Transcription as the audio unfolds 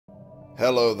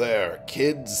Hello there,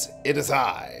 kids. It is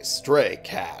I, Stray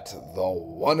Cat, the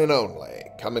one and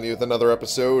only, coming to you with another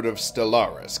episode of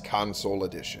Stellaris Console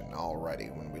Edition.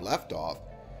 Alrighty, when we left off,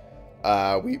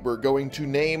 we were going to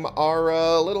name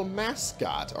our little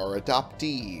mascot, our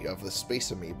adoptee of the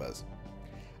Space Amoebas.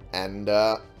 And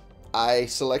I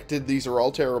selected these are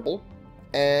all terrible,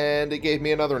 and it gave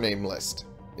me another name list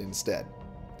instead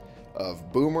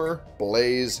of Boomer,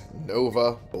 Blaze,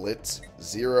 Nova, Blitz,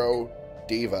 Zero,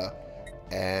 Diva,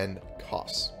 and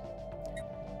Koss.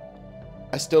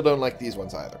 I still don't like these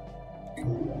ones either.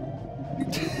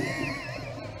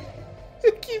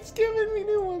 It keeps giving me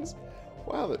new ones.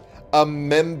 Wow.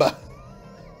 Amemba.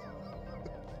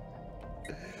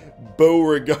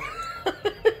 Beauregard.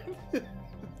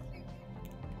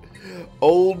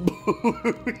 Old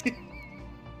Booty.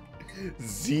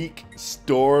 Zeke,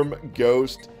 Storm,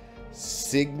 Ghost,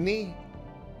 Signy.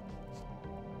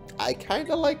 I kind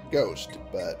of like Ghost,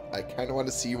 but I kind of want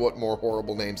to see what more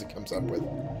horrible names it comes up with.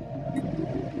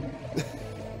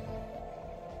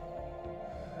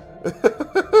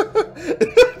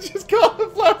 Just call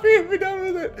it Fluffy and be done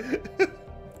with it.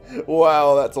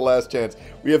 Wow, that's the last chance.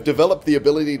 We have developed the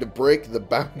ability to break the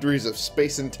boundaries of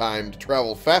space and time to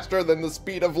travel faster than the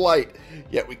speed of light,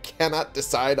 yet we cannot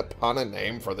decide upon a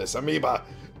name for this amoeba.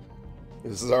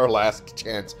 This is our last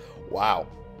chance. Wow.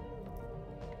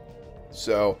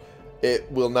 So,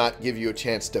 it will not give you a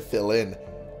chance to fill in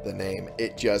the name.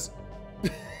 It just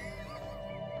it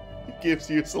gives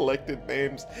you selected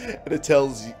names, and it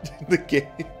tells you, the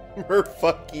gamer,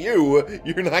 fuck you,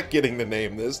 you're not getting to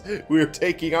name this. We're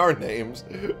taking our names.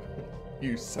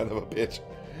 You son of a bitch.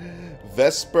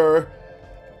 Vesper,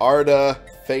 Arda,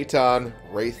 Phaeton,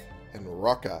 Wraith, and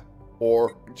Rocka.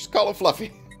 Or just call it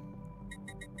Fluffy.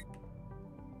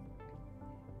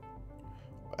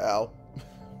 Well,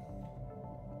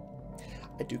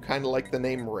 I do kind of like the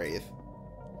name Wraith.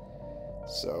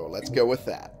 So let's go with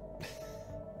that.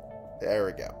 There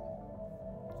we go.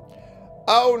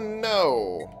 Oh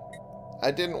no!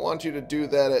 I didn't want you to do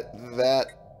that at that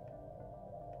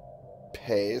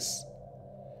pace.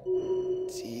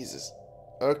 Jesus.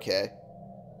 Okay.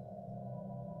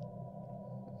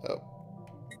 Oh.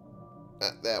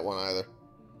 Not that one either.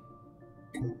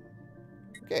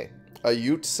 Okay. A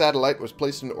Ute satellite was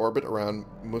placed in orbit around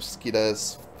Musida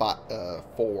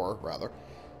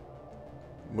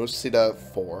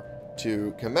 4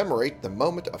 to commemorate the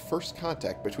moment of first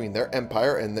contact between their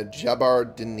empire and the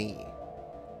Jabardini,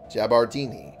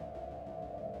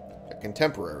 a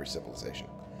contemporary civilization.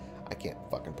 I can't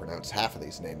fucking pronounce half of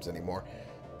these names anymore.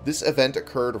 This event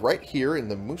occurred right here in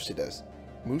the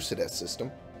Musida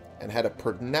system and had a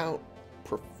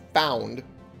profound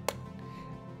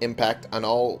impact on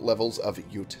all levels of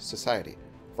Ute society.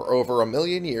 For over 1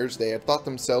 million years, they had thought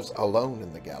themselves alone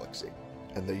in the galaxy,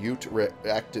 and the Ute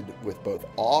reacted with both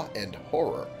awe and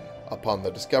horror upon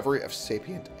the discovery of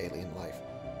sapient alien life.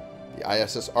 The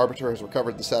ISS Arbiter has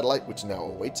recovered the satellite, which now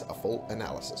awaits a full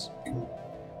analysis.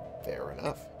 Fair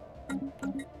enough.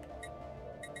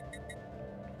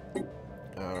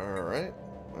 Alright,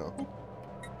 well.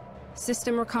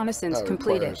 System reconnaissance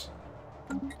completed.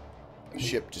 A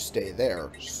ship to stay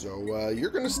there. So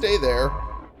you're going to stay there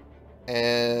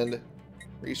and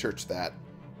research that.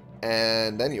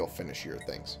 And then you'll finish your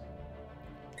things.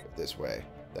 This way,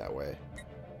 that way,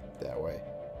 that way.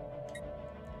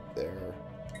 There,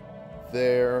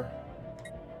 there,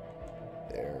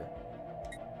 there,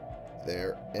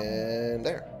 there, and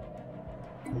there.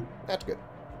 That's good.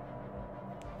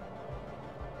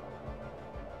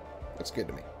 That's good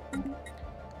to me.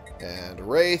 And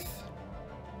Wraith.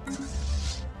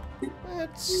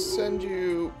 Let's send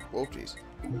you... Oh, jeez.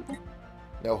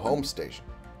 No home station.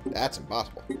 That's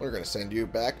impossible. We're going to send you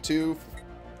back to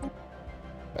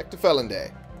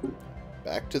Felonday.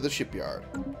 Back to the shipyard.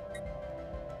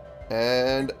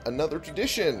 And another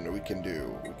tradition we can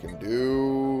do. We can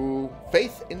do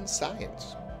faith in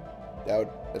science. That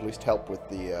would at least help with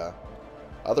the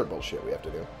other bullshit we have to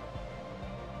do.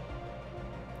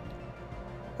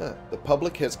 The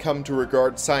public has come to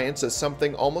regard science as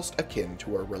something almost akin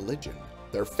to a religion.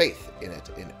 Their faith in it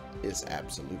is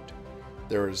absolute.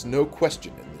 There is no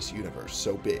question in this universe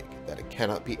so big that it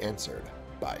cannot be answered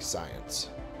by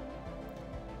science.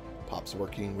 Pops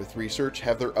working with research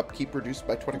have their upkeep reduced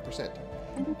by 20%.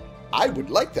 I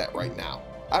would like that right now.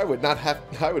 I would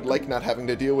like not having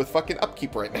to deal with fucking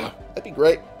upkeep right now. That'd be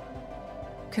great.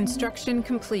 Construction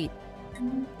complete.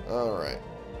 Alright.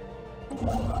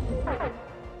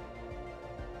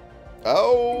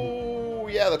 Oh,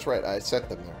 yeah, that's right. I sent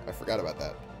them there. I forgot about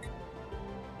that.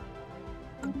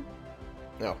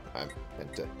 No, I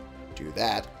meant to do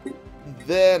that.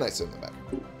 Then I send them back.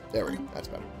 There we go. That's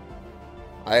better.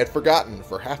 I had forgotten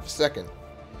for half a second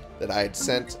that I had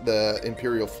sent the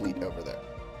Imperial fleet over there.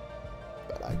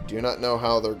 But I do not know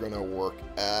how they're going to work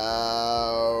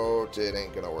out. It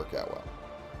ain't going to work out well.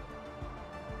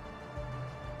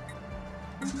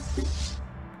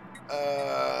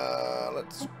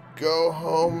 Let's go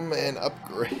home and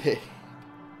upgrade.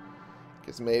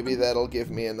 Because maybe that'll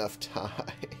give me enough time.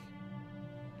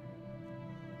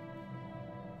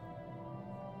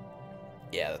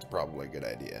 Yeah, that's probably a good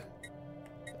idea.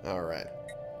 Alright.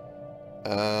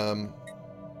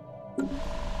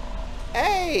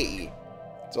 Hey!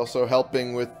 It's also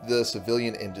helping with the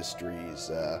civilian industries,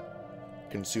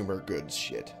 consumer goods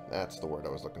shit. That's the word I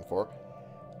was looking for.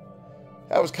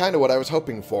 That was kind of what I was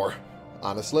hoping for,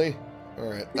 honestly.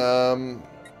 Alright,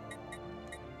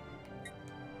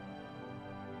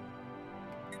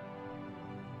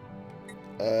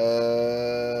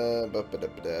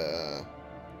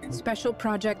 Special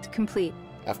project complete.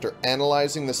 After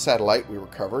analyzing the satellite we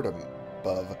recovered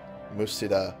above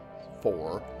Musida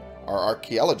 4, our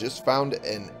archaeologists found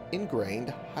an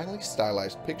ingrained, highly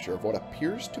stylized picture of what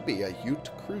appears to be a Ute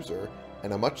cruiser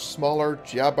and a much smaller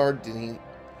Jabardini.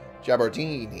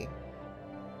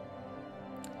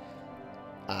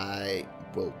 I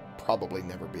will probably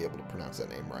never be able to pronounce that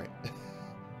name right.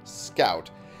 Scout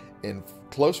in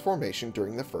close formation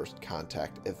during the first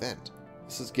contact event.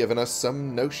 This has given us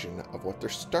some notion of what their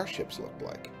starships look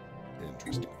like. An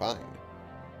interesting find.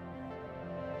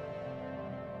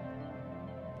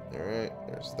 Alright,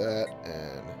 there's that,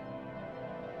 and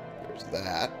there's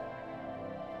that.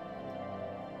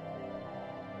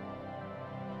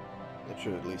 That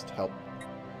should at least help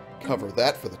cover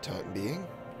that for the time being.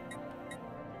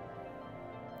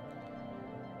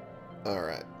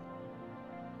 Alright.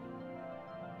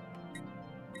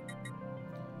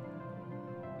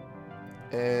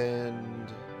 And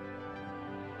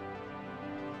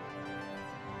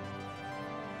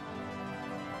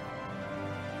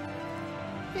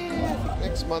yeah, I think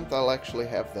next month I'll actually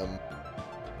have them.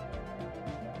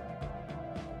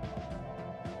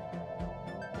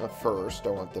 First, I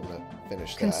want them to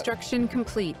finish that. Construction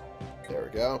complete. There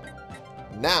we go.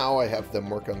 Now I have them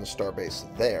work on the starbase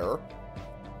there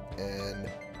and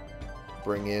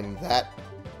bring in that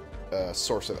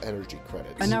source of energy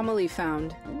credits. Anomaly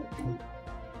found.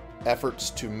 Efforts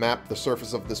to map the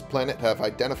surface of this planet have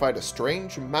identified a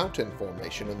strange mountain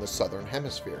formation in the southern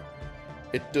hemisphere.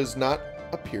 It does not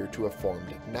appear to have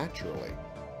formed naturally.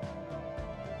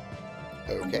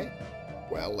 Okay,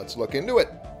 well, let's look into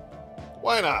it.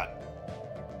 Why not?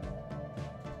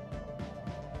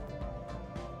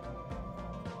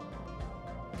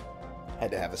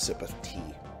 Had to have a sip of tea.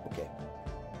 Okay.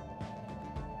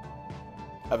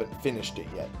 I haven't finished it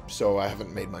yet, so I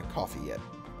haven't made my coffee yet.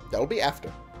 That'll be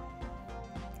after.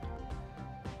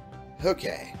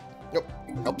 Okay. Nope.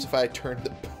 Helps if I turn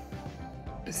the...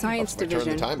 Science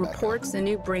Division reports a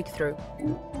new breakthrough.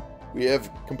 We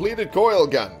have completed coil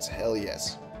guns. Hell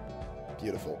yes.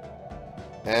 Beautiful.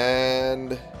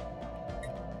 And...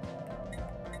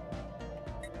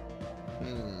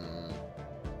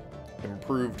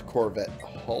 improved Corvette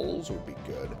hulls would be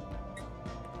good.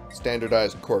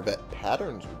 Standardized Corvette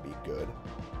patterns would be good.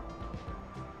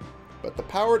 But the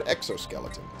powered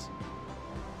exoskeletons,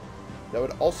 that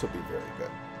would also be very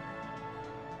good.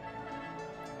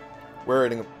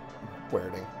 Weirding.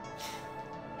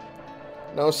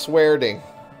 No swearing.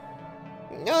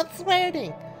 No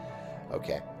swearing.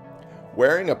 Okay.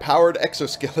 Wearing a powered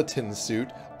exoskeleton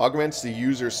suit augments the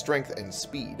user's strength and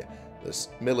speed. The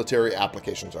military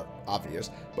applications are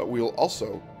obvious, but we will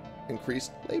also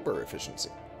increase labor efficiency.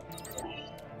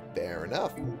 Fair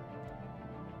enough. As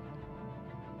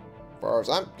far as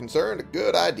I'm concerned, a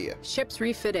good idea. Ships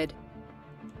refitted.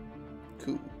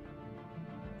 Cool.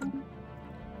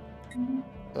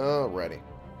 Alrighty.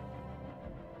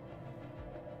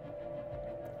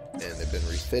 And they've been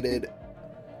refitted.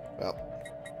 Well,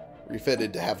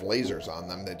 refitted to have lasers on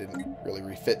them. They didn't really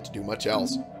refit to do much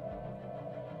else.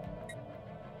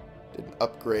 Didn't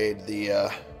upgrade the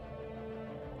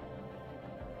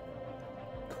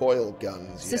coil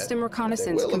guns yet. System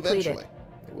reconnaissance completed.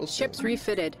 They will Ships soon.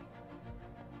 refitted.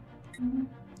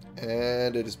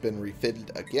 And it has been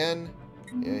refitted again.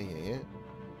 Yeah.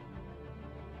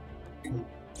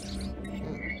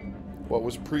 What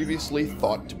was previously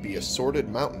thought to be assorted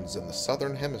mountains in the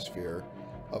southern hemisphere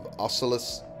of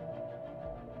Oculus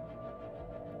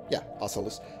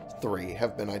 3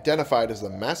 have been identified as the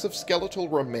massive skeletal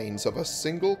remains of a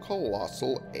single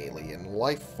colossal alien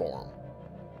life form.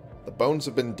 The bones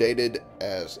have been dated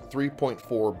as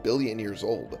 3.4 billion years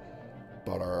old,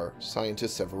 but our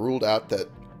scientists have ruled out that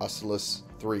Oculus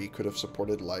 3 could have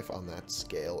supported life on that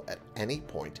scale at any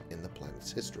point in the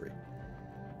planet's history.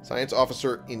 Science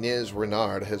Officer Inez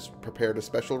Renard has prepared a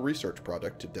special research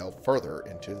project to delve further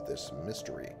into this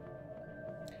mystery.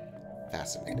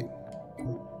 Fascinating.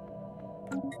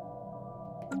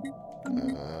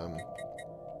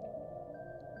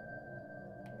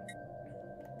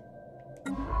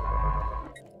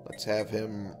 Let's have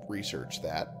him research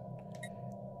that.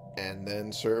 And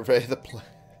then survey the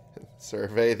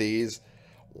survey these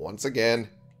once again.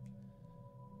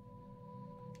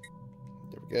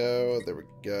 There we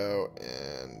go,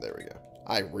 and there we go.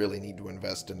 I really need to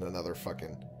invest in another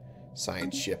fucking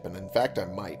science ship, and in fact, I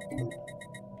might.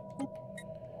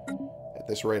 At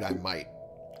this rate, I might.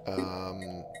 There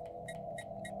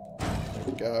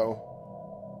we go.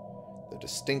 The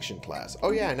distinction class.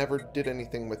 Oh yeah, I never did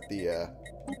anything with the,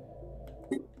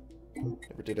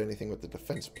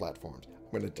 defense platforms.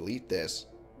 I'm going to delete this,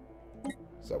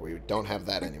 so we don't have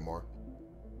that anymore.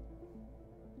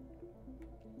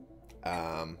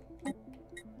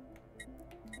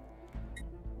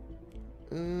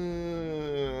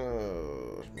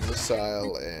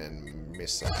 Missile and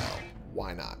missile.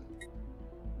 Why not?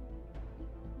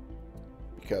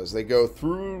 Because they go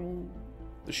through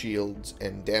the shields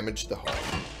and damage the hull.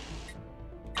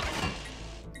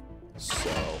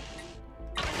 So,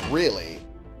 really,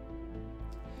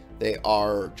 they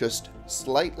are just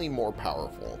slightly more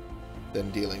powerful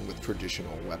than dealing with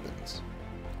traditional weapons.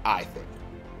 I think.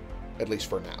 At least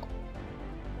for now.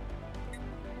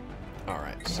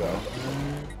 Alright, so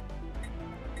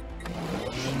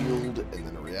shield and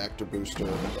then a reactor booster.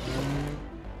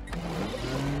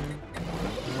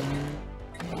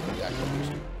 Reactor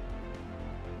booster.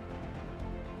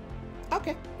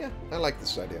 Okay, yeah, I like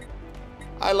this idea.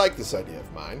 I like this idea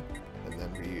of mine. And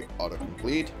then we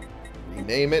autocomplete.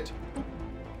 Rename it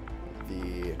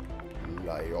the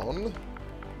Lion.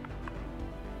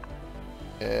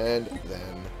 And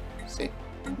then see.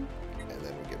 And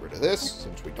then we get rid of this.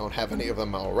 Since we don't have any of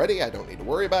them already, I don't need to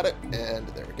worry about it. And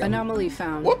there we go. Anomaly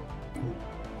found. Whoop.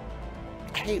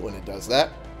 I hate when it does that.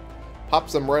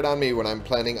 Pops them right on me when I'm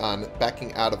planning on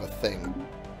backing out of a thing.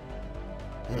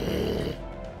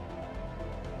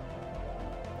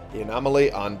 The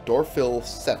anomaly on Dorfil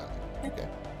 7. Okay.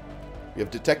 We have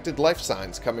detected life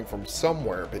signs coming from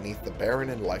somewhere beneath the barren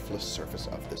and lifeless surface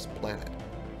of this planet.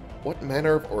 What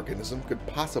manner of organism could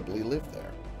possibly live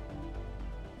there?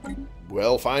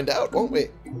 We'll find out, won't we?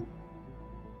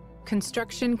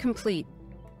 Construction complete.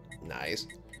 Nice.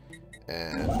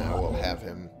 And now we'll have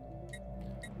him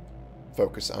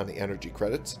focus on the energy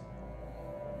credits.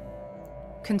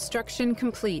 Construction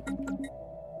complete.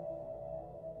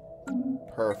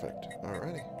 Perfect.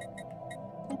 Alrighty.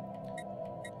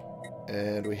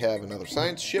 And we have another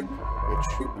science ship, which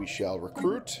we shall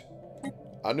recruit.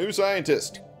 A new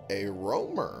scientist, a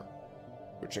roamer,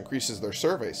 which increases their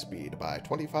survey speed by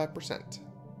 25%.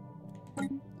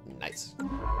 Nice.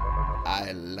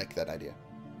 I like that idea.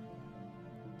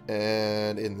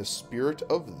 And in the spirit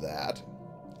of that,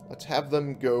 let's have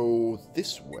them go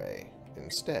this way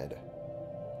instead,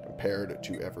 compared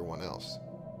to everyone else.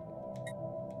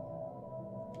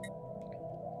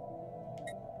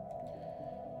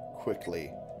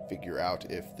 Quickly figure out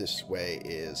if this way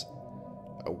is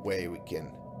a way we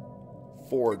can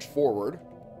forge forward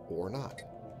or not.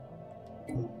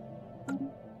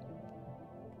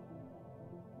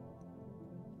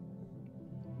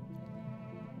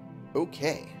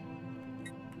 Okay.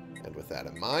 And with that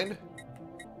in mind,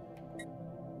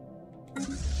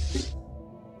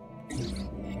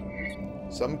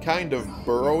 some kind of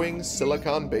burrowing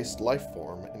silicon-based life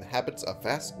form inhabits a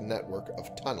vast network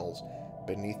of tunnels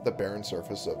beneath the barren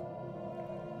surface of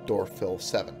Dorfil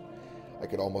 7. I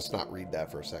could almost not read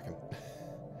that for a second.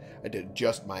 I did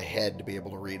adjust my head to be able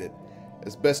to read it.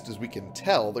 As best as we can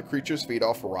tell, the creatures feed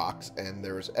off rocks, and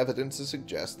there is evidence to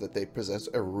suggest that they possess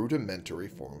a rudimentary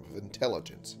form of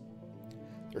intelligence.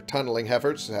 Their tunneling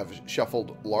efforts have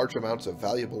shuffled large amounts of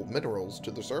valuable minerals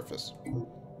to the surface.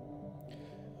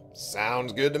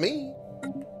 Sounds good to me.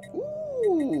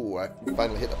 Ooh, I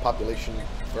finally hit a population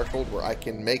threshold where I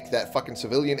can make that fucking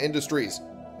civilian industries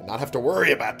and not have to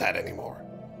worry about that anymore.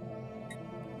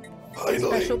 Finally.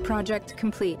 Special project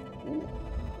complete.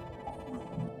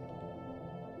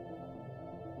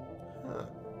 Huh.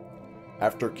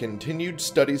 After continued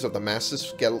studies of the massive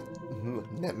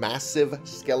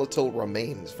skeletal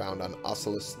remains found on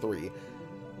Oculus 3,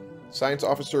 Science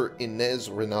Officer Inez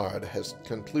Renard has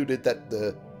concluded that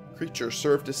the creature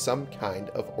served as some kind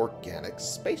of organic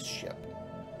spaceship.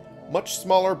 Much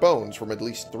smaller bones from at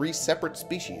least 3 separate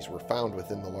species were found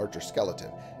within the larger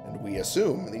skeleton, and we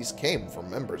assume these came from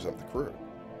members of the crew.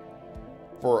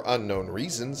 For unknown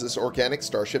reasons, this organic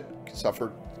starship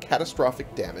suffered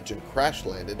catastrophic damage and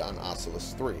crash-landed on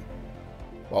Oculus 3.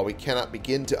 While we cannot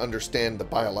begin to understand the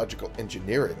biological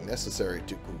engineering necessary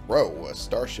to grow a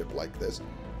starship like this,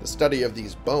 the study of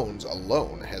these bones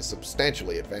alone has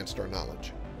substantially advanced our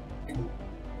knowledge.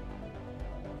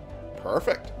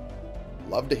 Perfect.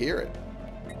 Love to hear it.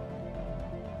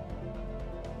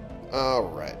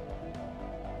 Alright.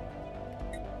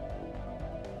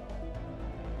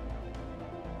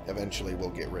 Eventually we'll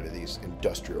get rid of these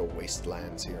industrial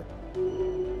wastelands here.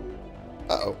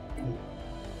 Uh-oh.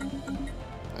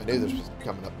 I knew this was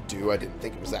coming up due. I didn't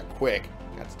think it was that quick.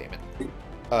 God damn it.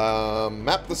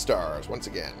 Map the stars once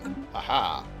again.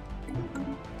 Aha.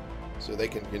 So they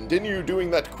can continue doing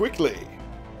that quickly.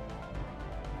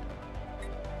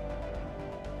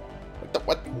 What the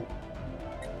what?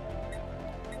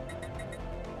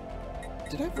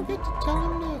 Did I forget to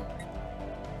tell him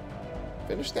to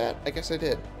finish that? I guess I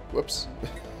did. Whoops.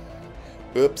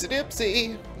 Whoopsie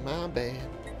dipsy. My bad.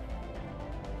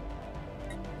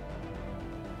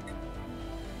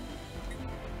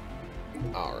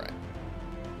 Alright.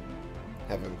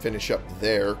 Have him finish up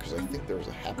there, because I think there was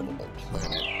a habitable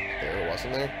planet there,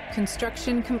 wasn't there?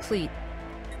 Construction complete.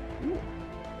 Ooh.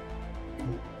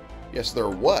 Yes, there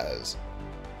was.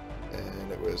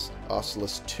 And it was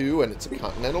Oculus 2, and it's a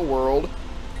continental world.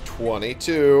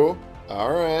 22.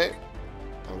 Alright.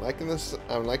 I'm liking this.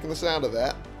 I'm liking the sound of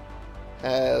that.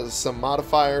 Has some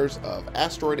modifiers of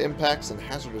asteroid impacts and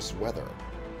hazardous weather.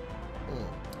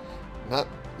 Not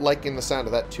liking the sound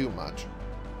of that too much,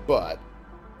 but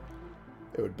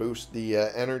it would boost the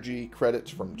energy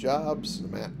credits from jobs,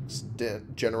 max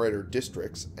generator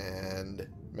districts, and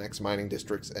max mining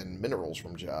districts and minerals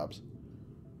from jobs.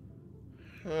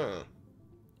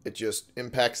 It just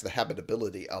impacts the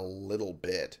habitability a little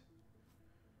bit.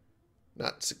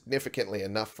 Not significantly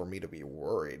enough for me to be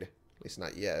worried. At least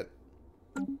not yet.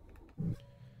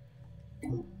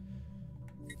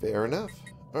 Fair enough.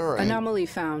 Alright. Anomaly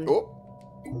found. Oh.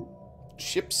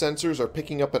 Ship sensors are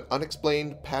picking up an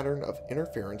unexplained pattern of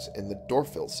interference in the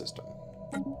Dorfil system.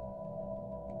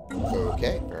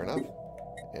 Okay, fair enough.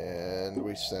 And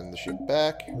we send the ship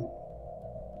back.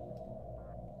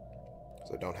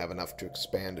 So I don't have enough to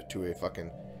expand to a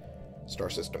fucking star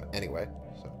system anyway.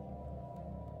 So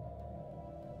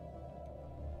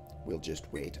we'll just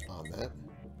wait on that.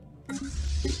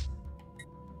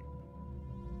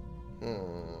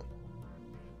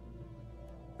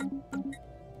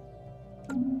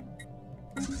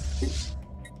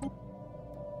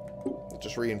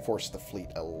 Just reinforce the fleet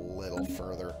a little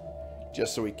further,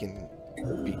 just so we can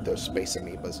beat those Space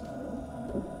Amoebas.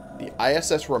 The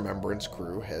ISS Remembrance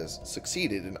crew has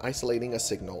succeeded in isolating a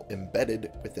signal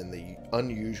embedded within the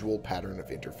unusual pattern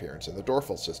of interference in the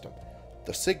Dorfil system.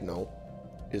 The signal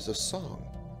is a song.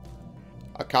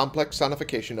 A complex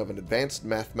sonification of an advanced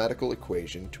mathematical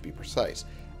equation, to be precise,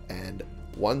 and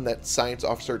one that Science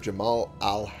Officer Jamal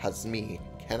Al-Hazmi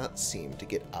cannot seem to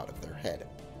get out of their head.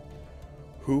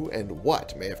 Who and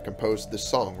what may have composed this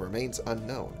song remains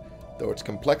unknown, though its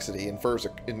complexity infers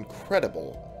an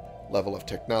incredible level of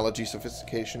technology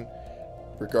sophistication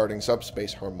regarding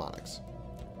subspace harmonics.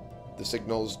 The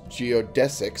signal's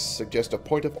geodesics suggest a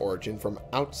point of origin from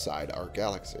outside our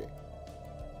galaxy.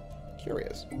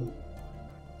 Curious.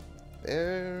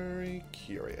 Very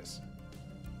curious.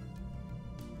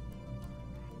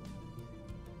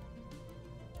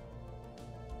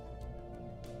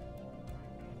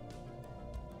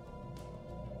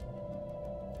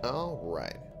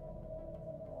 Alright.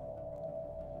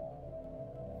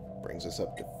 Brings us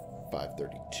up to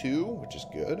 532, which is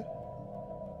good.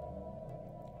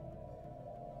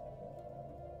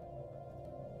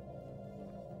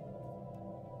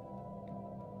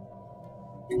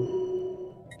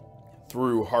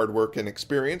 Through hard work and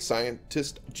experience,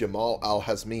 scientist Jamal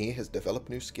Al-Hazmi has developed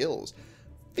new skills.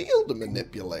 Field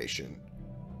manipulation.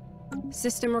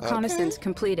 System reconnaissance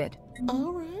completed.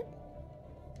 Alright.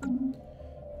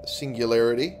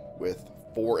 Singularity with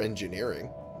 4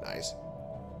 engineering. Nice.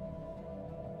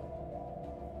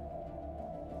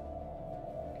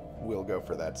 We'll go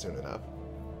for that soon enough.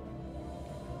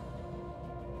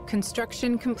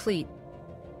 Construction complete.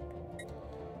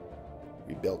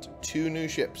 We built 2 new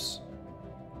ships.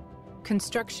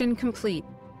 Construction complete.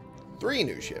 3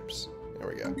 new ships. There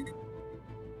we go.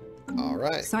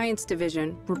 Alright. Science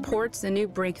Division reports a new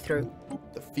breakthrough.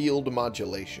 The field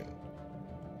modulation.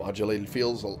 Modulated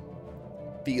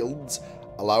fields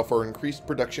allow for increased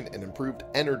production and improved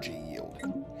energy yield.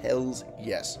 Hells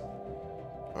yes.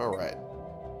 Alright.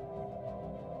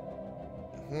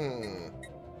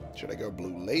 Should I go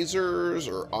blue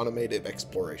lasers or automated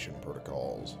exploration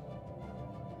protocols?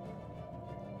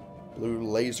 Blue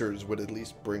lasers would at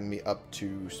least bring me up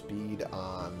to speed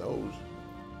on those.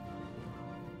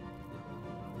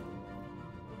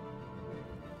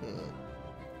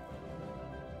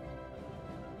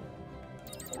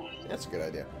 That's a good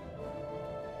idea.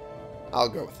 I'll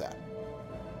go with that.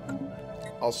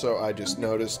 Also, I just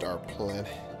noticed our planet,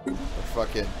 our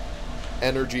fucking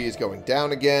energy is going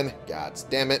down again. God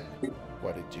damn it.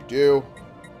 What did you do?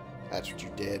 That's what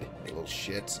you did, you little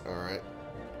shits. Alright.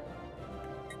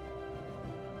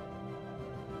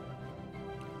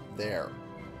 There.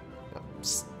 Now,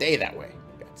 stay that way.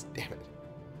 God damn it.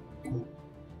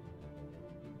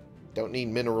 Don't need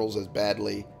minerals as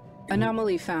badly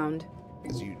Anomaly found.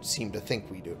 as you seem to think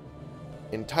we do.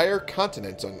 Entire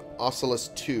continents on Oculus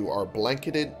 2 are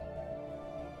blanketed...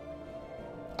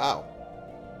 Ow.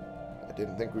 I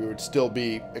didn't think we would still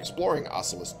be exploring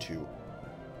Oculus 2.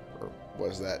 Or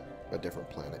was that a different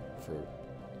planet for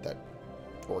that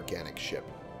organic ship?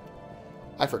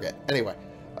 I forget. Anyway,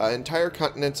 entire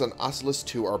continents on Oculus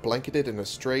 2 are blanketed in a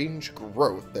strange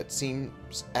growth that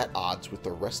seems at odds with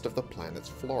the rest of the planet's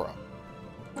flora.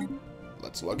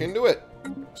 Let's look into it.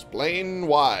 Explain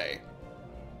why.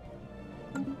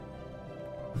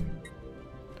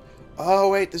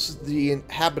 Oh, wait, this is the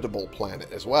habitable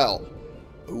planet as well.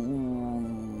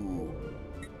 Ooh.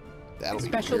 That'll be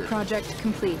Special weird. project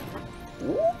complete.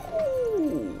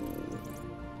 Ooh.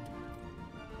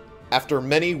 After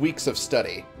many weeks of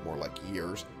study, more like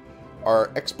years,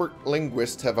 our expert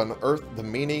linguists have unearthed the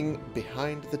meaning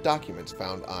behind the documents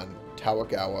found on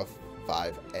Tawagawa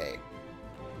 5A.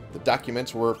 The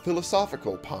documents were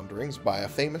philosophical ponderings by a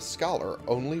famous scholar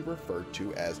only referred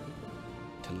to as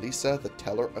Talisa the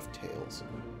Teller of Tales.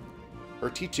 Her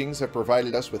teachings have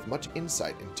provided us with much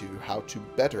insight into how to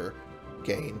better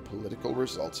gain political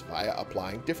results via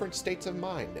applying different states of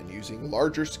mind and using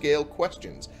larger-scale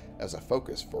questions as a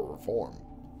focus for reform.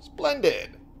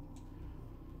 Splendid!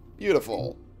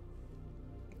 Beautiful.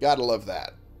 Gotta love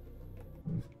that.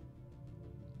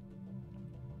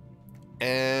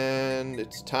 And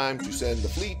it's time to send the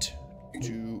fleet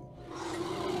to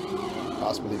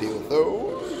possibly deal with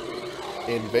those.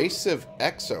 Invasive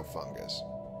exofungus.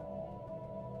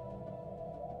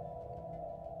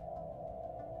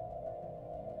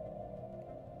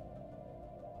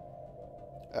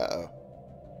 Uh-oh.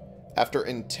 After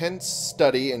intense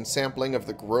study and sampling of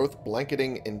the growth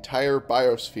blanketing entire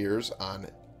biospheres on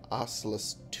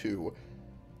Oculus 2,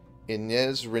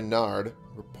 Inez Renard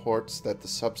reports that the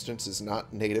substance is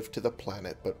not native to the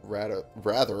planet, but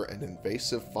rather an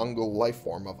invasive fungal life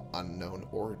form of unknown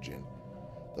origin.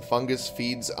 The fungus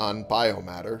feeds on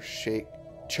biomatter,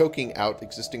 choking out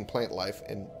existing plant life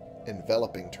and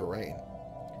enveloping terrain.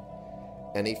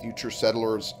 Any future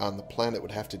settlers on the planet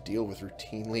would have to deal with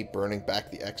routinely burning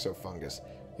back the exofungus.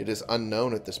 It is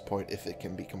unknown at this point if it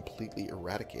can be completely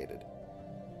eradicated.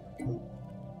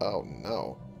 Oh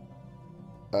no.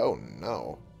 Oh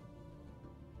no.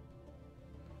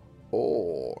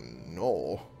 Oh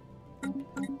no.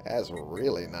 That's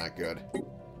really not good.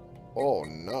 Oh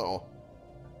no.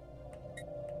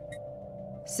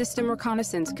 System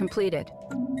reconnaissance completed.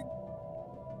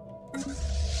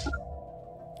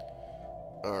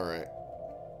 Alright.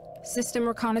 System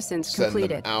reconnaissance Send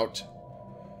completed. them out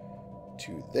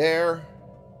to there.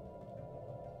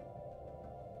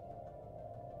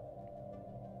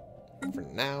 For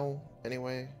now,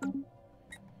 anyway.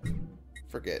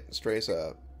 Forget. Stray's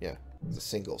yeah, it's a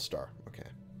single star. Okay.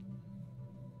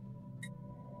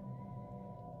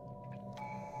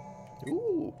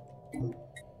 Ooh.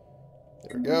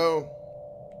 There we go.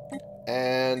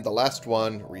 And the last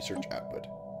one, research output.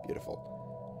 Beautiful.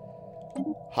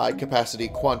 High-capacity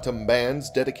quantum bands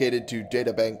dedicated to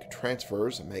databank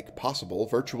transfers make possible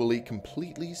virtually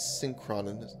completely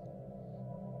synchronous...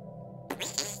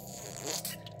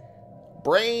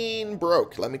 Brain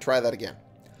broke. Let me try that again.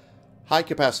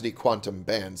 High-capacity quantum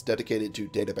bands dedicated to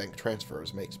databank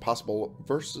transfers makes possible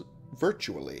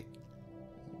virtually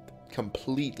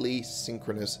completely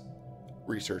synchronous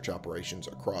research operations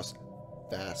across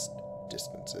vast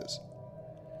distances.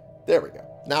 There we go.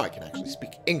 Now I can actually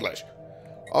speak English.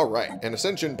 Alright, an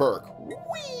Ascension Perk.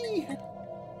 Whee!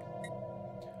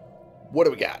 What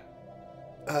do we got?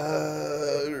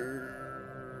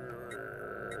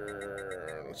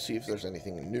 Let's see if there's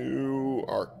anything new.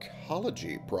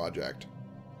 Archaeology project.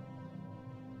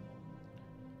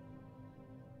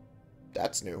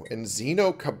 That's new. And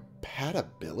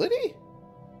xenocompatibility?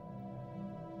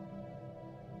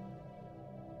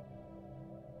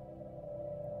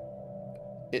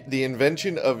 The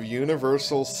invention of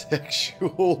universal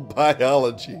sexual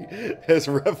biology has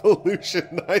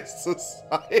revolutionized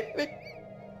society.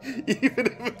 Even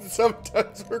if it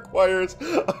sometimes requires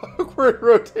awkward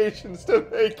rotations to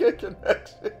make a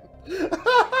connection.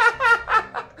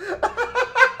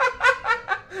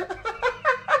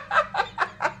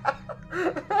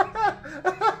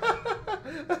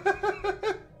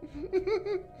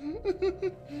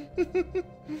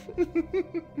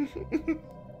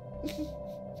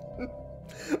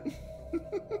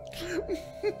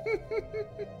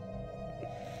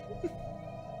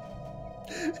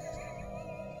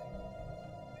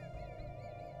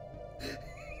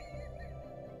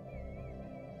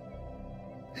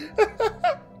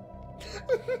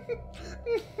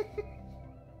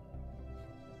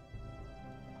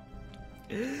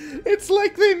 It's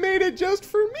like they made it just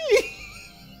for me.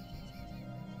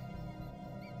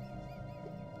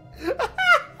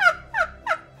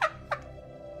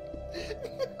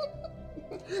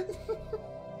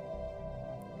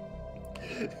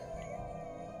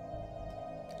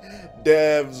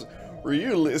 Devs, were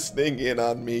you listening in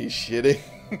on me shitting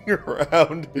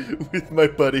around with my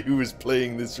buddy who was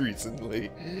playing this recently?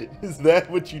 Is that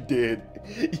what you did?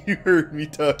 You heard me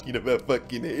talking about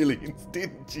fucking aliens,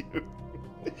 didn't you?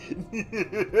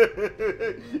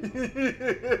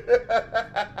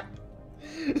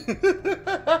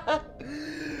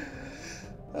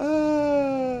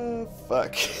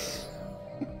 Fuck.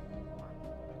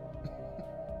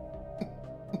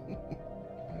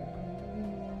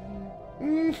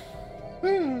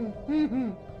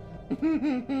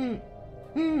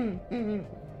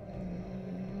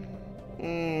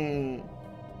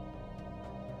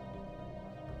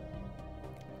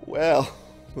 Well,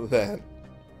 then,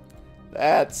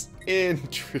 that's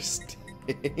interesting.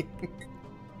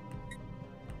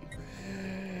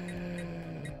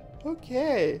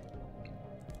 Okay,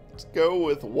 let's go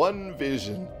with one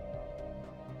vision.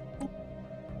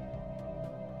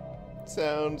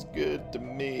 Sounds good to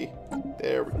me.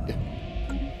 There we go.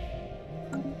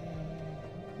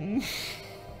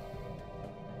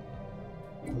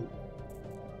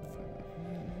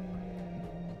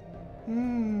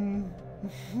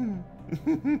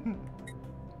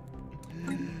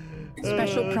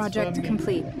 Special project funny.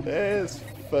 complete. That's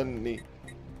funny.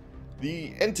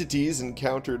 The entities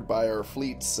encountered by our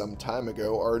fleet some time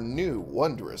ago are new,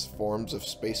 wondrous forms of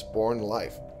spaceborne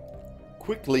life.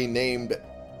 Quickly named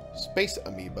Space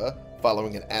Amoeba,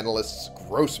 following an analyst's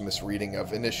gross misreading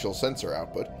of initial sensor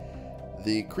output,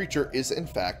 the creature is in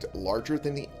fact larger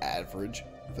than the average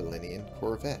Valenian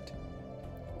corvette.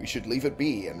 We should leave it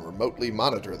be and remotely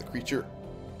monitor the creature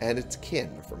and its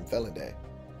kin from Velidae.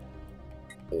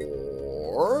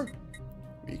 Or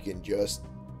we can just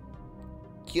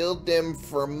kill them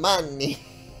for money.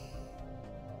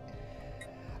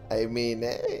 I mean,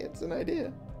 hey, it's an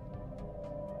idea.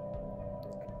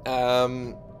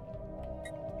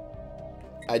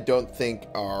 I don't think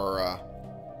our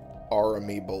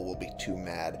amoeba will be too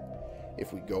mad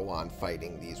if we go on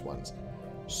fighting these ones.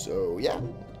 So yeah,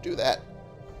 do that.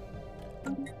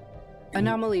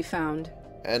 Anomaly found.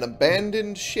 An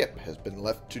abandoned ship has been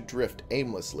left to drift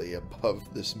aimlessly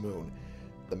above this moon.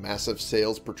 The massive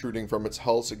sails protruding from its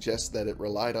hull suggest that it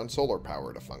relied on solar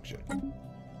power to function.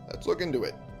 Let's look into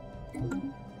it.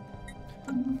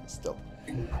 Still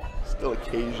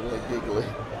occasionally giggling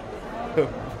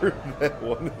over that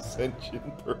one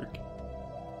Ascension Perk.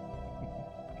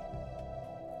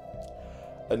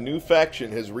 A new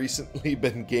faction has recently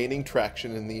been gaining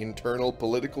traction in the internal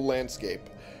political landscape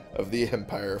of the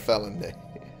Empire Felonday.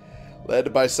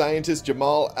 Led by scientist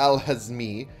Jamal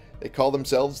Al-Hazmi, they call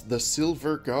themselves the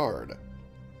Silver Guard.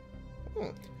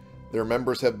 Their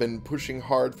members have been pushing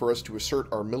hard for us to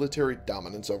assert our military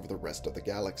dominance over the rest of the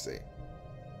galaxy.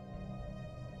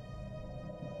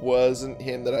 Wasn't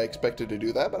him that I expected to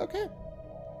do that, but okay.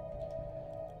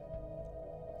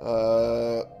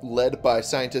 Led by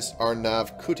scientist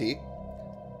Arnav Kuti,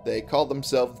 they call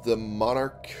themselves the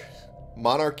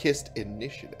Monarchist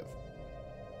Initiative.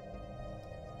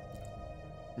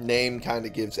 Name kind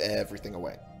of gives everything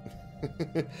away.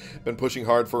 Been pushing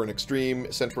hard for an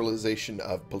extreme centralization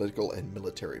of political and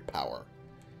military power.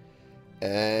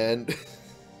 And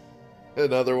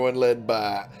another one led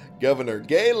by Governor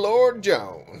Gaylord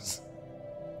Jones.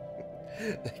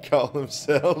 They call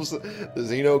themselves the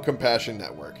Xeno Compassion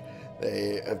Network.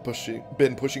 They have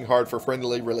been pushing hard for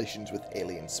friendly relations with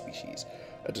alien species.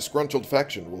 A disgruntled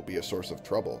faction will be a source of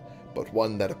trouble, but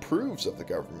one that approves of the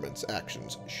government's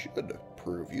actions should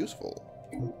prove useful.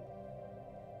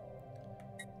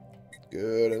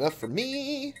 Good enough for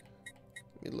me.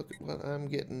 Let me look at what I'm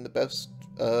getting. The best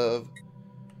of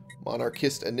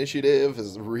Monarchist Initiative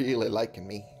is really liking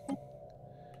me.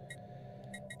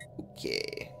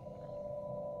 Okay.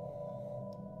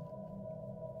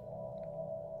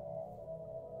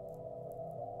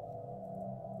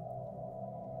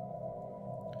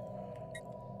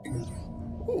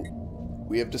 Ooh.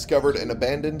 We have discovered an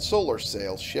abandoned solar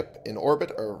sail ship in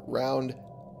orbit around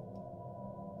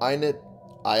Ionides.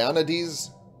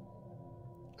 Ionides.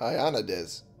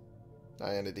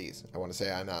 Ionides. I want to say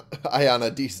Ionides.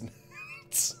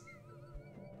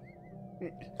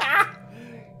 Ah!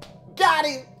 Got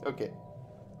him! Okay.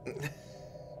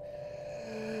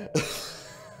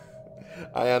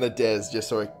 Ionides, just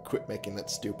so I quit making that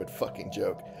stupid fucking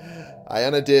joke.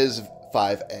 Ionides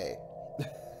 5A.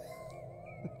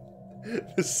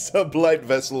 The sublight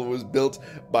vessel was built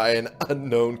by an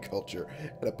unknown culture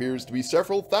and appears to be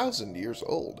several thousand years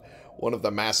old. One of the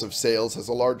massive sails has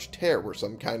a large tear where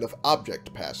some kind of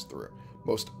object passed through,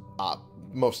 most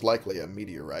likely a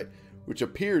meteorite, which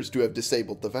appears to have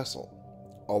disabled the vessel.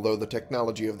 Although the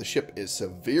technology of the ship is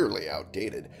severely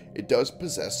outdated, it does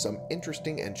possess some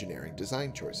interesting engineering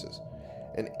design choices.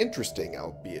 An interesting,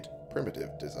 albeit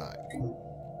primitive, design.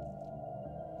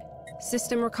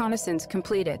 System reconnaissance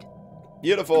completed.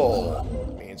 Beautiful!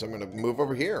 Means I'm going to move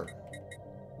over here.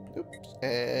 Oops.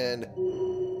 And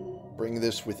bring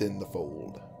this within the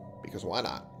fold. Because why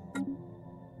not?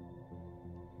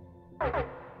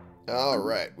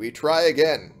 Alright, we try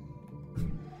again.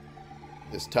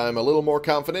 This time a little more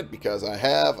confident because I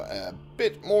have a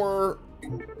bit more...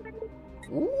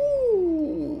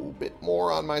 Ooh, bit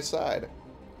more on my side.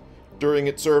 During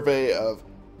its survey of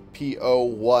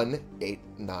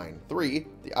PO1893,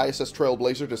 the ISS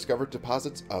Trailblazer discovered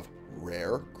deposits of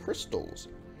rare crystals.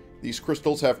 These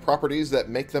crystals have properties that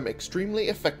make them extremely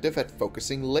effective at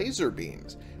focusing laser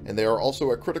beams, and they are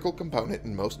also a critical component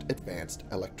in most advanced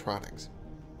electronics.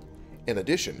 In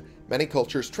addition, many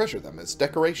cultures treasure them as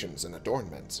decorations and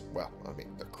adornments. Well, I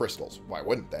mean, they're crystals. Why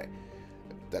wouldn't they?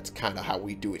 That's kind of how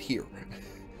we do it here.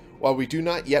 While we do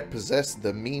not yet possess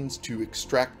the means to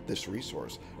extract this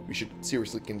resource, we should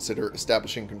seriously consider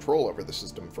establishing control over the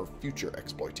system for future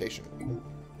exploitation.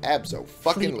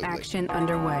 Abso-fucking-lutely. Fleet action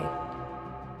underway.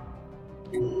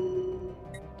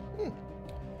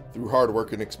 Through hard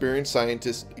work and experience,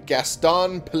 scientist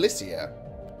Gaston Pellissier,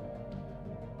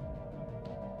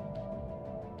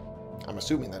 I'm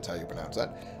assuming that's how you pronounce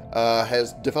that,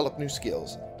 has developed new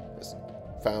skills. Has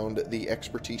found the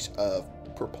expertise of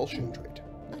propulsion trait.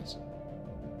 Nice.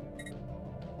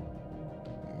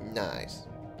 Nice.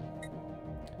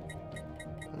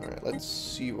 Alright, let's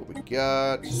see what we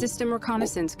got. System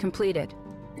reconnaissance completed.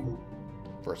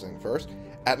 First thing first.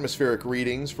 Atmospheric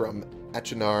readings from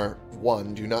Achenar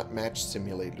 1 do not match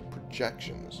simulated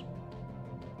projections.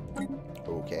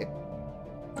 Okay.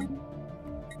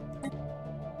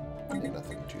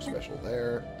 Nothing too special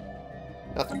there.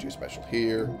 Nothing too special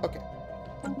here. Okay.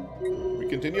 We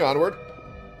continue onward.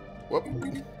 Whoop.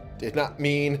 Did not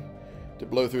mean to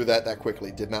blow through that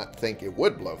quickly. Did not think it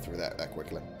would blow through that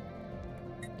quickly.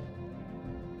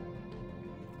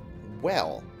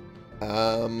 Well,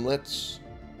 let's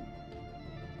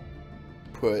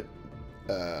put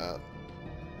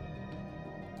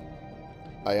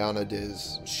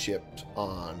Ionides shipped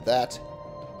on that,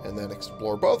 and then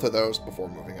explore both of those before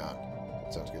moving on.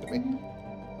 Sounds good to me.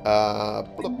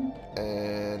 Bloop,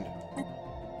 and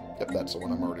yep, that's the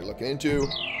one I'm already looking into.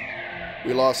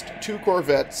 We lost 2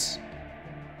 corvettes,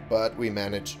 but we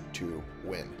managed to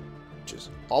win, which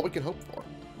is all we can hope for.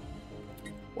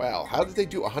 Wow, how did they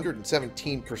do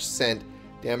 117%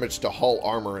 damage to hull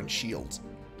armor and shields?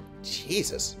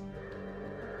 Jesus.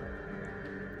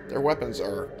 Their weapons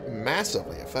are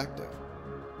massively effective.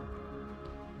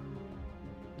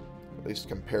 At least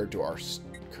compared to our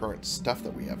current stuff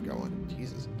that we have going.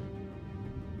 Jesus.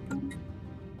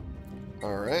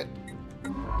 Alright.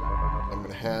 I'm going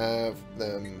to have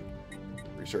them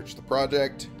research the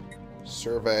project,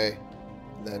 survey,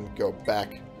 then go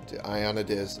back to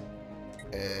Ionides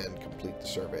and complete the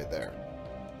survey there.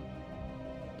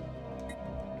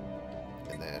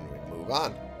 And then we move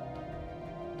on.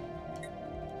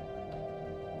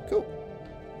 Cool.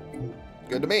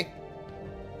 Good to me.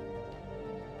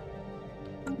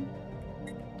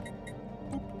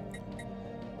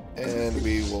 And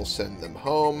we will send them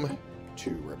home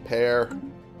to repair.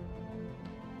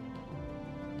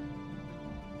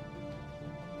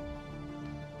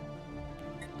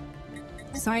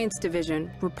 Science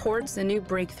Division reports a new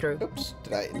breakthrough. Oops,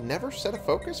 did I never set a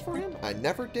focus for him? I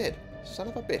never did. Son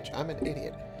of a bitch, I'm an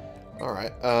idiot.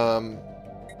 Alright,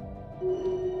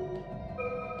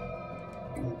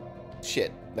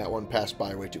 shit, that one passed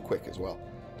by way too quick as well.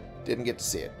 Didn't get to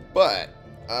see it. But,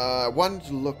 I wanted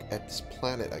to look at this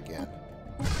planet again.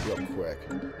 Real quick.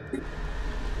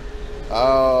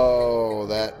 Oh,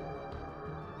 that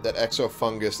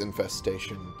exofungus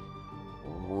infestation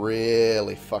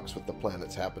really fucks with the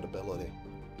planet's habitability.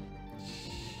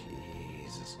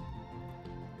 Jesus.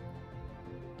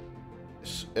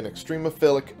 An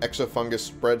extremophilic exofungus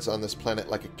spreads on this planet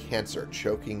like a cancer,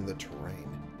 choking the terrain.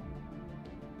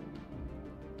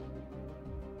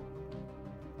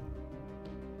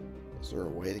 Is there a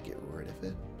way to get rid of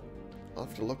it? I'll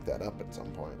have to look that up at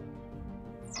some point.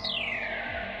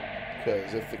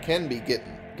 Because if it can be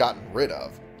gotten rid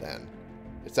of, then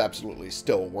it's absolutely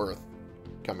still worth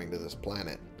coming to this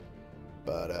planet.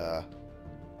 But,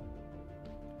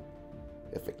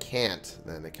 if it can't,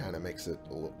 then it kind of makes it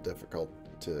a little difficult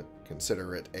to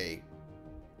consider it a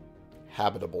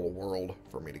habitable world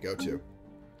for me to go to.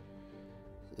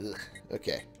 Ugh.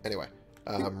 Okay, anyway.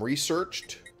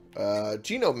 Researched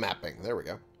genome mapping. There we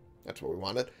go. That's what we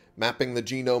wanted. Mapping the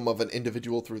genome of an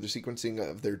individual through the sequencing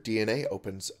of their DNA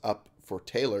opens up for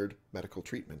tailored medical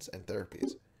treatments and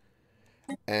therapies.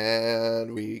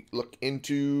 And we look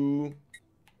into...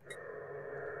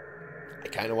 I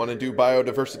kind of want to do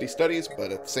biodiversity studies,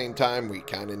 but at the same time, we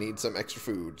kind of need some extra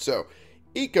food. So,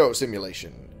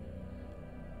 eco-simulation.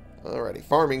 Alrighty,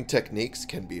 farming techniques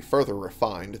can be further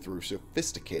refined through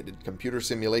sophisticated computer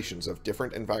simulations of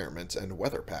different environments and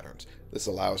weather patterns. This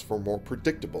allows for more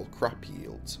predictable crop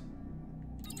yields.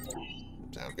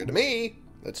 Sound good to me.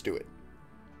 Let's do it.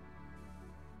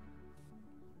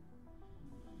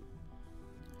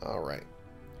 Alright.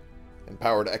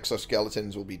 Empowered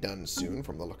exoskeletons will be done soon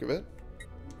from the look of it.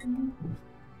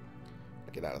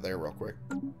 Get out of there real quick.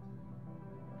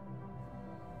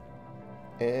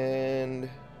 And...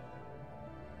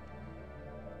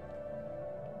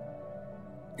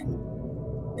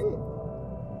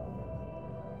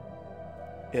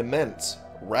 immense,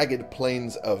 ragged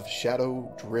plains of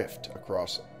shadow drift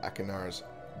across Akernar's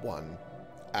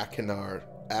Akernar's.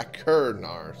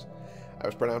 I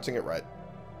was pronouncing it right.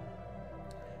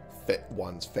 Fit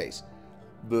one's face.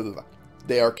 Blah, blah, blah.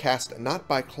 They are cast not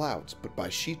by clouds, but by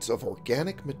sheets of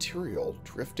organic material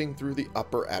drifting through the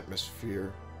upper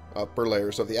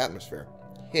layers of the atmosphere,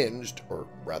 hinged, or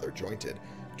rather jointed,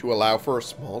 to allow for a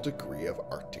small degree of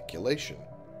articulation.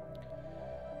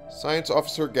 Science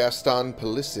Officer Gaston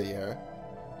Pellissier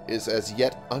is as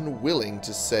yet unwilling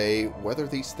to say whether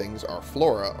these things are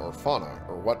flora or fauna,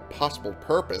 or what possible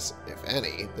purpose, if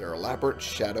any, their elaborate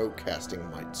shadow casting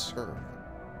might serve.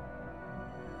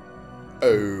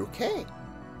 Okay.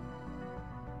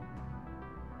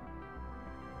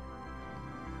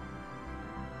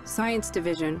 Science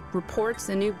Division reports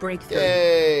a new breakthrough.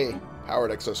 Yay!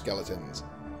 Powered exoskeletons.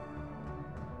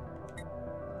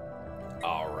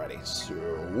 Alrighty, so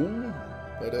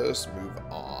let us move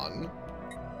on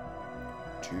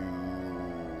to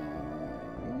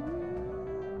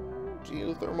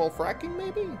geothermal fracking,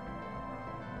 maybe?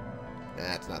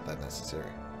 Nah, it's not that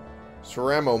necessary.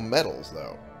 Ceramo metals,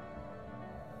 though.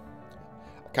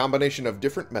 Combination of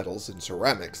different metals and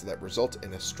ceramics that result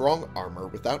in a strong armor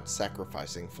without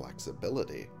sacrificing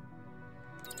flexibility.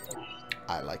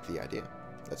 I like the idea.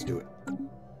 Let's do it.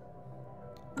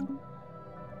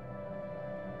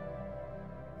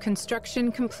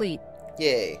 Construction complete.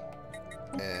 Yay.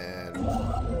 And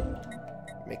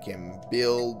make him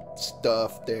build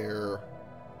stuff there.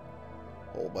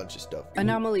 Whole bunch of stuff.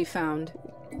 Anomaly found.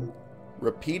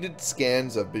 Repeated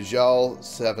scans of Bajal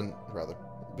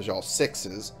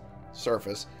 6's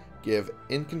surface give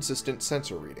inconsistent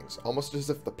sensor readings, almost as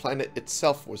if the planet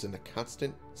itself was in a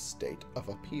constant state of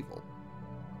upheaval.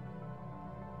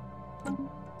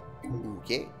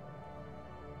 Okay.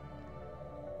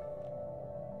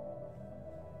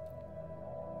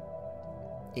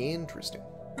 Interesting.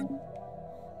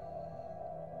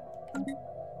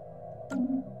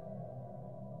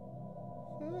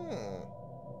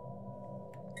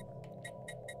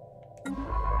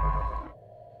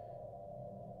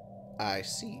 I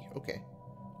see. Okay.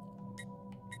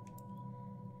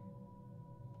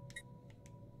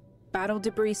 Battle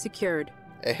debris secured.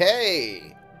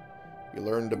 Hey! We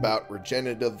learned about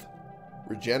regenerative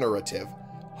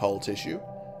hull tissue,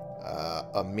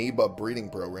 amoeba breeding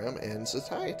program, and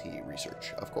satiety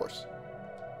research, of course.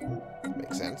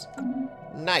 Makes sense.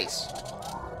 Nice.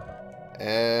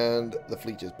 And the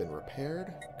fleet has been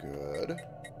repaired. Good.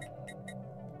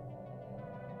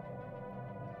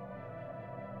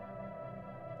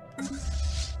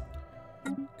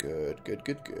 Good, good,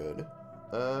 good, good.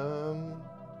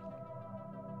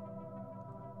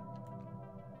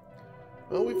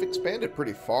 Well, we've expanded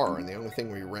pretty far, and the only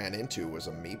thing we ran into was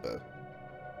amoeba.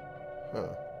 Huh.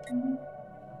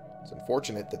 It's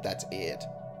unfortunate that that's it.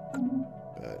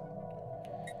 But...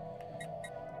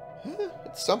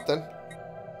 it's something.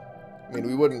 I mean,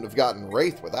 we wouldn't have gotten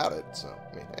Wraith without it, so,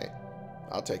 I mean, hey,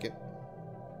 I'll take it.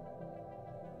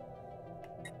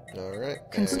 Alright.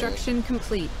 Construction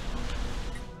complete.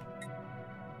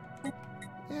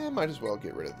 Yeah, might as well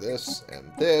get rid of this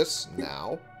and this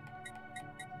now.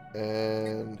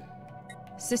 And...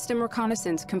 System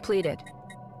reconnaissance completed.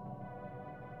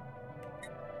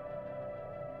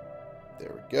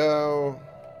 there we go.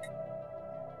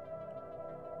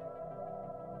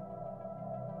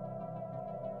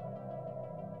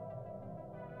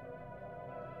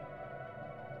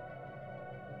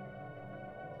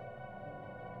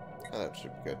 Oh, that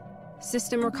should be good.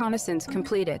 System reconnaissance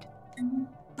completed.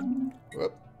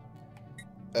 Whoop.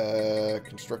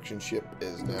 Construction ship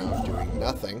is now doing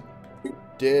nothing.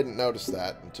 Didn't notice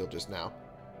that until just now.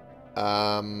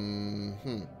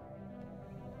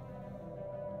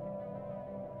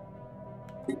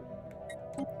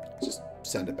 Just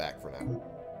send it back for now.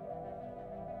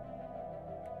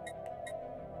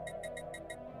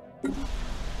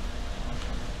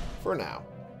 For now.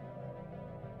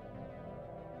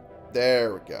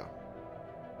 There we go.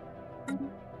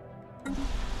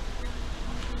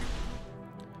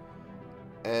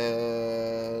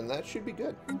 And that should be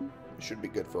good. It should be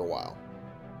good for a while.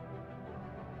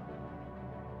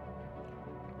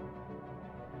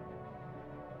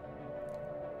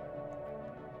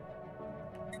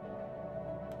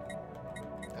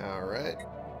 Alright.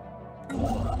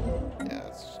 Yeah,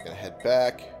 it's just gonna head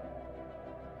back.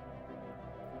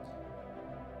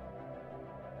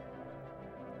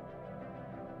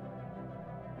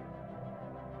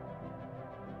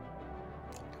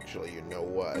 Actually, you know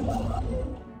what?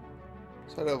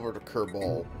 Let's head over to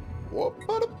Kerbal.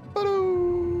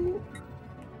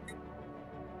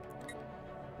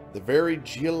 The very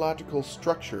geological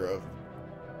structure of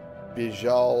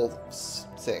Bijal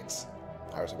 6.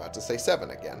 I was about to say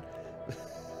 7 again.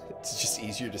 It's just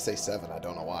easier to say 7, I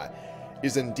don't know why.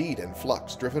 Is indeed in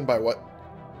flux, driven by what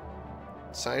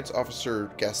Science Officer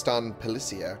Gaston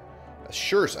Pellissier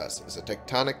assures us is a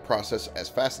tectonic process as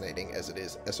fascinating as it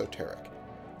is esoteric.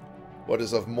 What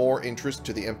is of more interest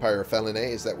to the Empire of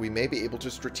Felinae is that we may be able to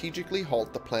strategically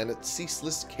halt the planet's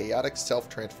ceaseless, chaotic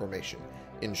self-transformation.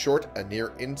 In short, a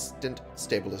near-instant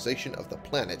stabilization of the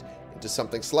planet into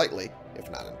something slightly,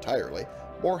 if not entirely,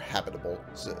 more habitable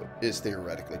is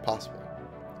theoretically possible.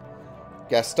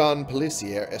 Gaston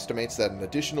Pellissier estimates that an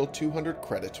additional 200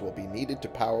 credits will be needed to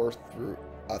power through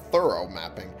a thorough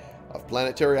mapping of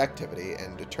planetary activity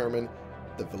and determine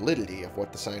the validity of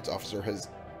what the science officer has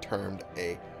termed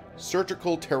a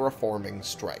surgical terraforming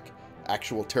strike.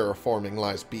 Actual terraforming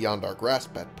lies beyond our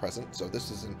grasp at present, so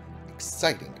this is an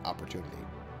exciting opportunity.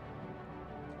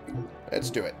 Let's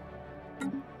do it.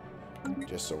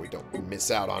 Just so we don't miss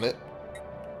out on it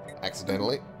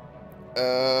accidentally.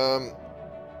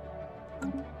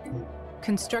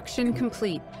 Construction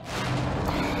complete.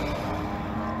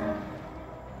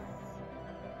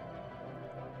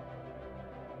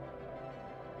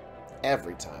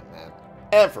 Every time, man.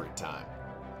 Every time.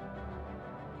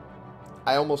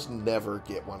 I almost never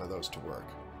get one of those to work.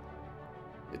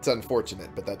 It's unfortunate,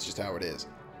 but that's just how it is.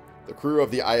 The crew of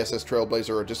the ISS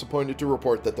Trailblazer are disappointed to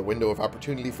report that the window of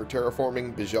opportunity for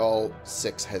terraforming Bijal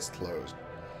 6 has closed,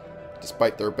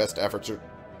 despite their best efforts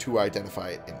to identify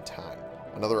it in time.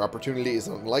 Another opportunity is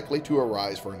unlikely to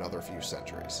arise for another few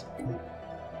centuries.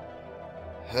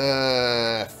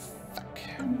 Fuck.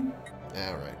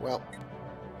 Alright, well.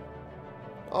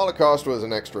 All it cost was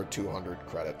an extra 200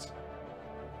 credits.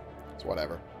 It's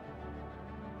whatever.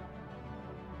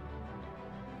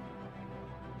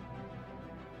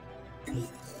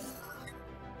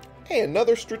 Hey,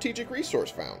 another strategic resource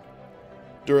found.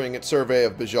 During its survey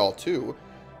of Bijal 2,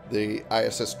 the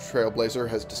ISS Trailblazer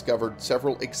has discovered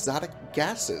several exotic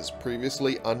gases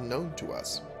previously unknown to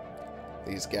us.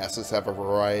 These gases have a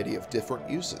variety of different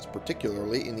uses,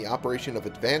 particularly in the operation of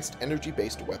advanced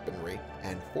energy-based weaponry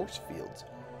and force fields.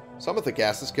 Some of the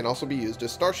gases can also be used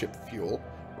as starship fuel,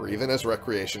 or even as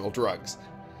recreational drugs.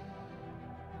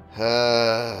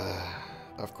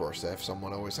 Of course, if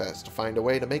someone always has to find a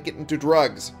way to make it into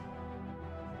drugs.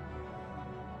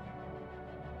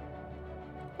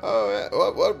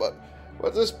 Oh,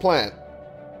 what's this plant?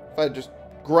 If I just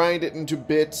grind it into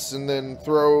bits and then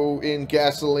throw in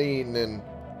gasoline and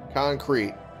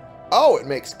concrete. Oh, it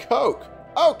makes coke.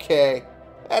 Okay,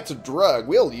 that's a drug.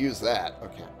 We'll use that.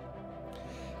 Okay.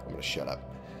 I'm going to shut up.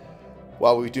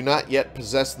 While we do not yet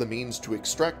possess the means to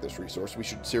extract this resource, we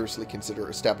should seriously consider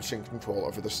establishing control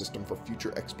over the system for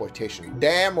future exploitation.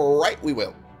 Damn right we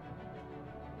will.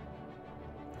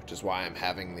 Which is why I'm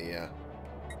having the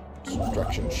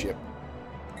destruction ship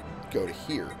go to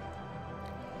here.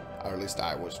 Or at least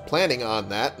I was planning on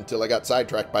that until I got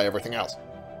sidetracked by everything else.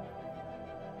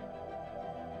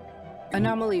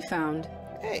 Anomaly found.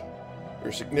 Hey,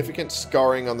 there's significant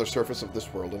scarring on the surface of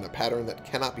this world in a pattern that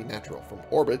cannot be natural. From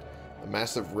orbit, The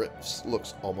massive rifts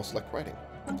looks almost like writing.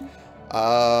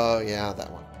 Yeah,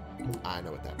 that one. I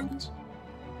know what that means.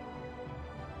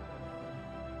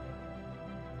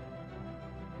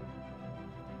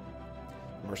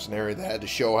 Mercenary that had to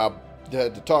show to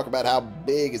talk about how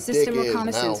big his dick System is and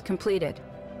reconnaissance completed.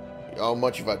 how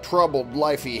much of a troubled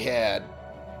life he had.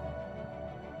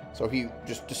 So he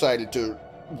just decided to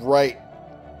write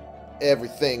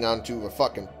everything onto a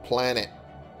fucking planet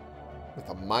with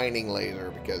a mining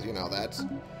laser because, you know,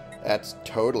 that's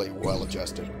totally well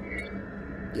adjusted.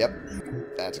 Yep,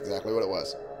 that's exactly what it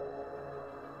was.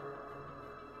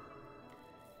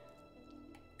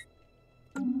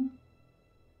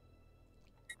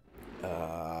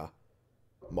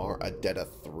 Mar Adetta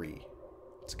 3.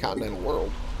 It's a continental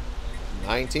world.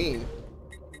 19.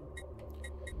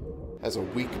 Has a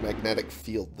weak magnetic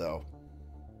field, though.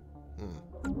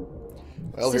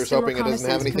 Well, here's hoping it doesn't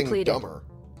have anything dumber.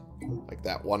 Like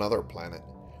that one other planet.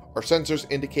 Our sensors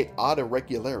indicate odd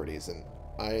irregularities in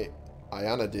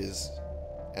Ionida's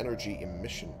energy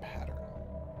emission pattern.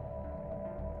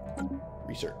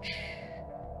 Research.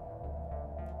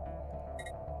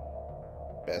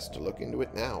 Best to look into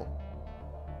it now.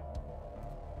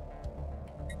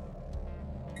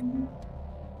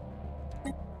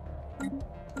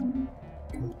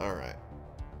 Alright.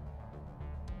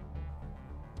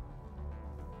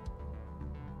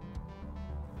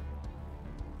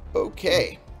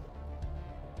 Okay.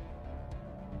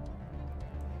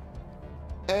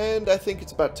 And I think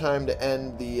it's about time to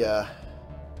end the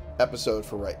episode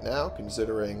for right now,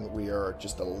 considering we are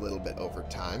just a little bit over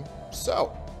time.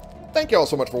 So, thank you all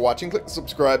so much for watching. Click the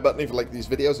subscribe button if you like these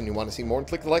videos and you want to see more, and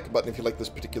click the like button if you like this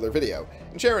particular video.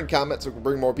 And share and comment so we can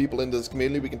bring more people into this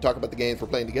community. We can talk about the games we're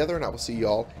playing together, and I will see you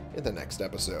all in the next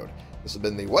episode. This has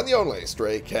been the one and only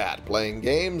Stray Cat, playing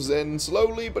games and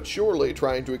slowly but surely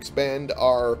trying to expand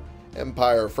our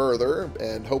empire further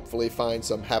and hopefully find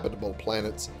some habitable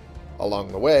planets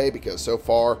along the way, because so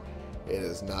far it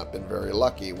has not been very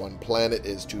lucky. One planet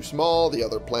is too small, the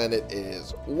other planet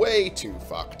is way too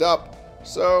fucked up.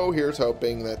 So here's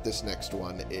hoping that this next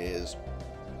one is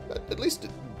at least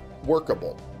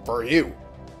workable for you.